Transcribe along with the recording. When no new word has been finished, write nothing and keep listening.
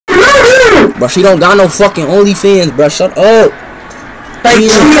Bro, she don't got no fucking OnlyFans, bro. Shut up. Like,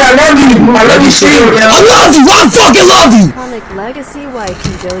 I love you. I love you, Steve. I love you. I fucking love you. Legacy wife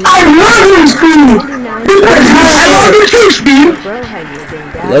I love you, Steve. I love you too, Steve.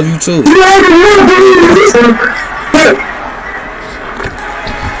 I love you too.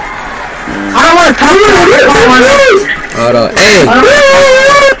 I don't want to talk about it. Hey.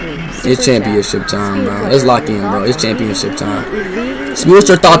 It's championship time, bro. Let's lock in, bro. It's championship time. So what's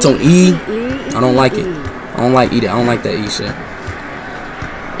your thoughts on E? I don't like it. I don't like E. I don't like that E shit.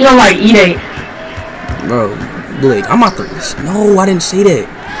 You don't like E8. Bro, Blake, I'm out the... No, I didn't say that.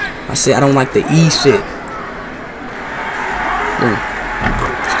 I said I don't like the E shit.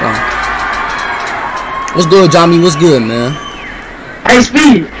 Let's go. What's good, Johnny? What's good, man? Hey,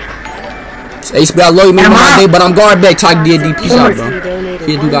 Speed. Hey, Speed, I love you, man, my day, but I'm going back. Talk DD. Peace out, bro.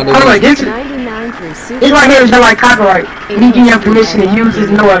 Here, do got that. This right here is just like copyright. Me giving you permission to use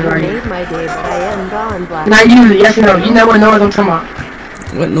this noise right here. Can I use it? Yes or no? You know what noise I'm talking about.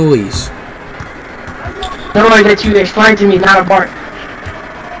 What noise? The noise that you explained to me, not a bark.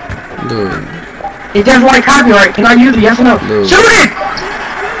 Dude. It's just like copyright. Can I use it? Yes or no? Dude. Shoot it!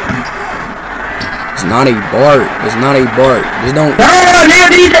 It's not a bark. It's not a bark. Just don't. No,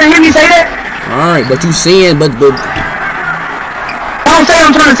 nigga, did you hear me say that? Alright, but you saying, but. Don't say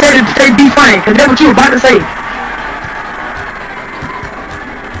I'm trying to say be funny, because that's what you were about to say.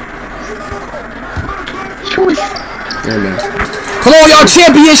 Yeah, man. Come on, y'all,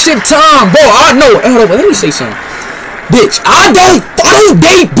 championship time, bro. I know. Hold on, let me say something. Bitch, I don't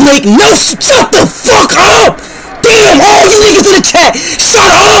date Blake. No, shut the fuck up. Damn, all you niggas in the chat, shut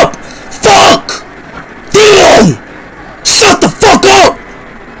up. Fuck. Damn. Shut the fuck up.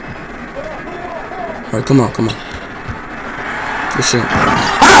 Alright, come on. Good shit.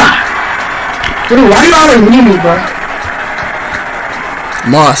 Dude, why you always leave me, bro?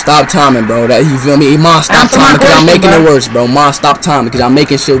 Ma, stop timing, bro. That you feel me? Ma, stop timing because I'm making it worse, bro. Ma, stop timing because I'm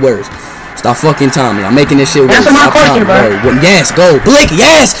making shit worse. Stop fucking timing. I'm making this shit worse. Answer my question, bro. Yes, go. Blake,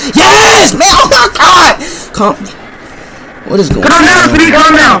 yes! Yes! Man, oh my god! What is going on? Calm down, Speedy,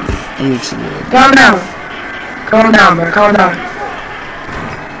 calm down. Let me see. Calm down. Calm down, bro. Calm down.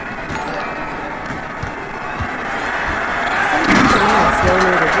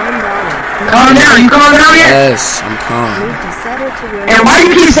 Calm down. You calm down yet? Yes, I'm calm. And why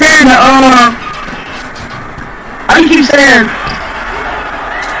you keep saying why you keep saying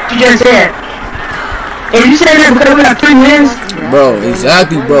you just said? And you said that because we got 3 wins? Bro,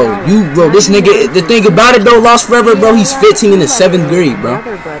 exactly, bro. This nigga, the thing about it though, Lost Forever, bro, he's 15 in the 7th grade, bro.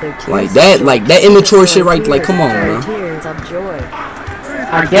 Like that immature shit, right? Like, come on, bro.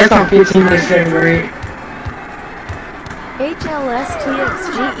 I guess I'm 15 in the 7th grade.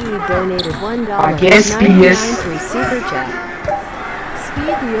 HLSTXGE donated $1. I guess he is. Super chat. Speed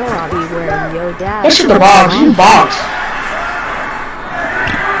yo, I'll be wearing yo dad. This is the box. You box.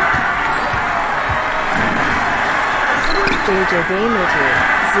 JJ Gamer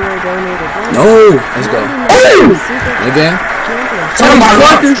 0 donated $1. No, let's go. Again. So it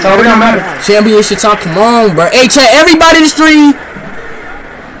don't matter. Championship time, come on, bro. Hey, chat, everybody in the stream.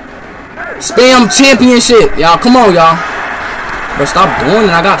 Spam championship, y'all. Come on, y'all. Bro, stop doing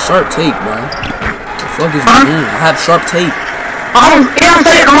it. I got sharp tape, bro. What the fuck is you doing? I have sharp tape. I'm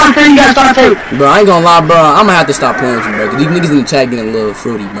saying you got sharp tape. Bro, I ain't gonna lie, bro. I'm gonna have to stop playing with you, bro. Cause these niggas in the chat getting a little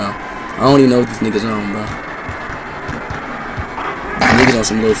fruity, bro. I don't even know what these niggas on, bro. These niggas on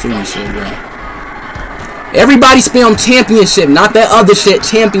some little fruity shit, bro. Everybody spam championship, not that other shit.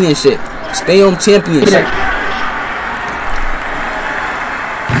 Championship. Spam championship.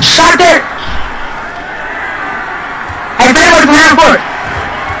 Shot that. Hey, Bay, what's going on for it?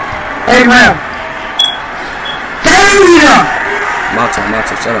 Hey, man. Damn! Mato,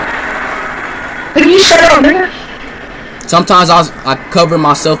 shut up. Nigga, you shut up, nigga. Sometimes I cover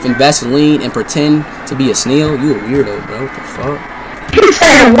myself in Vaseline and pretend to be a snail. You a weirdo, bro. What the fuck? You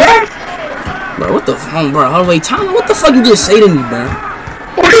saying what? Bro, what the fuck, bro? Hold wait, Tom, what the fuck you just say to me, bro?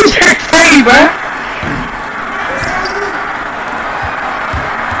 What did you just say, bro?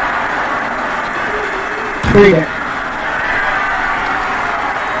 What is that?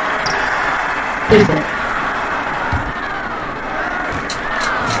 What is that?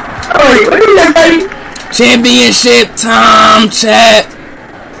 Oh, wait, what is that, buddy? Championship time, chat.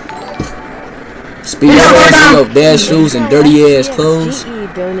 Speed of bad shoes and dirty ass clothes.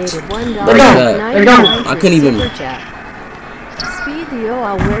 Break it up. I couldn't even. That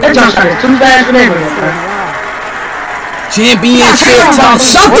junk shot is too fast for them. Championship time.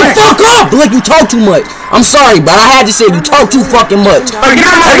 Shut the fuck up! Like you talk too much. I'm sorry, but I had to say you talk too fucking much. Every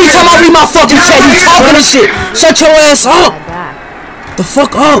time I read my fucking chat, you talking this shit. Shut your ass up. The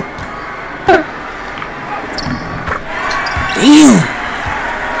fuck up. Damn.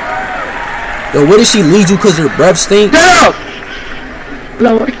 Yo, where did she lead you? Cause her breath stink. Go.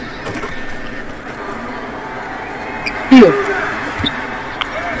 Lower. Here.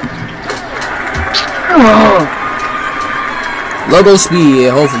 Come on. Logo speed,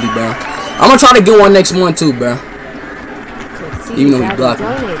 yeah, hopefully, bro. I'm gonna try to get one next month too, bro. Even though he blocked me.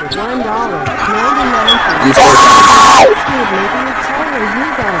 I'm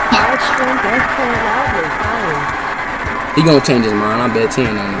he gonna change his mind. I bet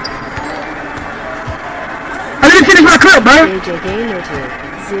 10 on it. I didn't finish my clip, bro.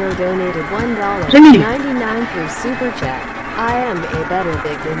 Zero donated $1.99 through Super Chat. I am a better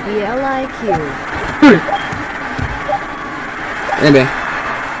big than BLIQ. Hey, man.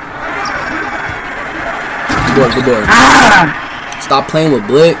 Good boy. Ah! Stop playing with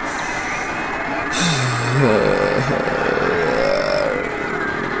Blick. Oh,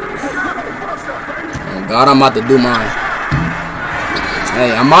 God, I'm about to do mine.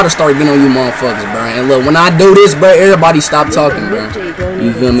 Hey, I'm about to start getting on you motherfuckers, bro. And look, when I do this, bro, everybody stop talking, bro.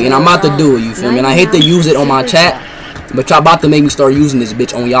 You feel me? And I'm about to do it, you feel me? And I hate to use it on my chat, but y'all about to make me start using this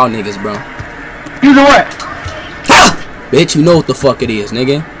bitch on y'all niggas, bro. Using what? Ha! Bitch, you know what the fuck it is,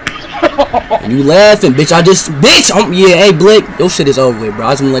 nigga. And you laughing, bitch. Bitch, yeah, hey, Blick, your shit is over with, bro.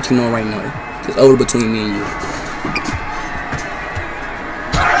 I just want to let you know right now. It's over between me and you.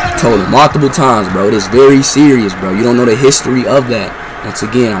 I told him multiple times, bro. It is very serious, bro. You don't know the history of that. Once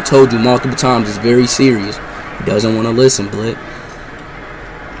again, I told you multiple times, it's very serious. He doesn't want to listen, Blick.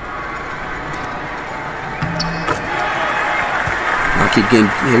 I keep getting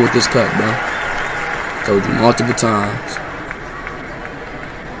hit with this cut, bro. Told you multiple times.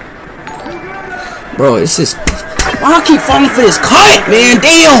 Bro, it's just... Why I keep falling for this cut, man?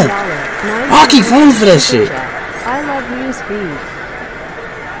 Damn! Why I keep falling for that shit? I love you, Speed.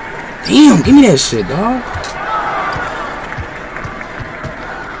 Damn, give me that shit, dog.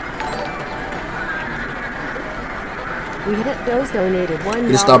 We hit those donated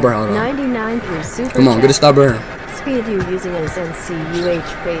 $1.99 through Super Come on, Chat. get a stop her. Speed you using an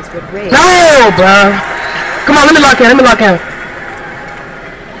SNCUH face with rage. No, bro. Come on, let me lock in.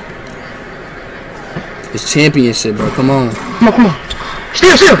 It's championship, bro. Come on. Come on.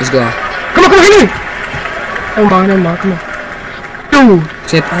 Steal. Let's go. Come on, hit me. Come on, come on. Dude.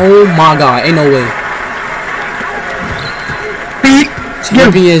 Oh my God, ain't no way. Beat.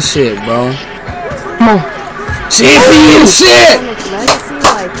 Championship, bro. Come on. Championship!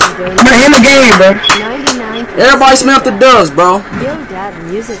 Man, in the game, bro. Everybody smell the dust, bro. Yo, Dad,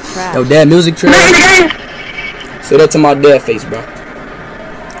 music trash. Yo, Dad, music trash. Man, in the game. Say that to my dad face, bro.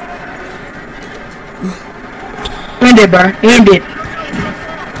 End it, bro. End it.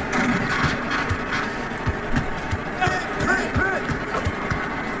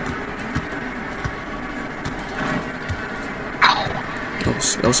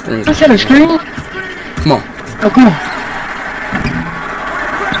 No screens. What's that, a screen? Come on. Oh, come on.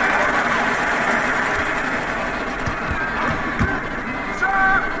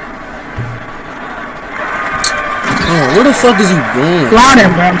 Oh, where the fuck is you going?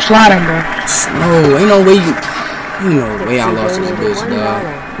 Sliding, bro. I'm sliding, bro. No, ain't no way you... Ain't no way I lost this bitch, dog.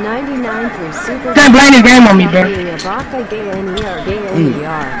 99 through Super. Can't blame this game on me, bro.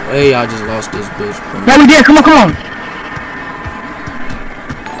 Hey, I just lost this bitch, bro. No, we did. Come on.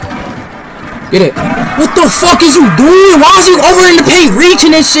 Get it. What the fuck is you doing? Why is you over in the paint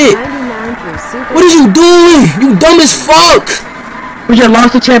reaching and shit? What is you doing? You dumb as fuck. We just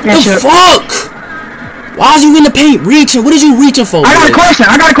lost the championship. The fuck? Why is you in the paint reaching? What is you reaching for? I got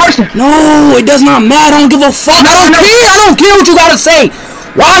a question. No, it does not matter. I don't give a fuck. I don't care what you gotta say.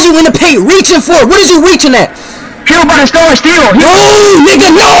 Why is you in the paint reaching for? What is you reaching at? Kill by the store steal. No,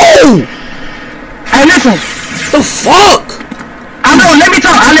 nigga, no. Hey, listen. The fuck? I know, let me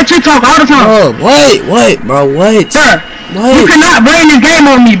talk. I let you talk all the time. Oh, what, bro, what? Sir, what? you cannot blame this game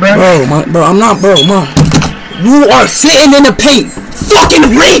on me, bro. Bro, I'm not, bro, you are sitting in the paint,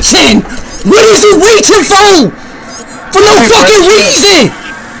 fucking reaching. What is you reaching for? For no fucking reason.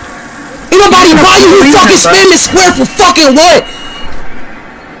 Ain't nobody buy you fucking spin the square for fucking what?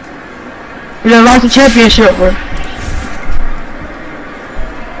 You done lost the championship, bro.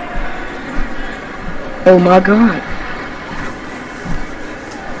 Oh my God.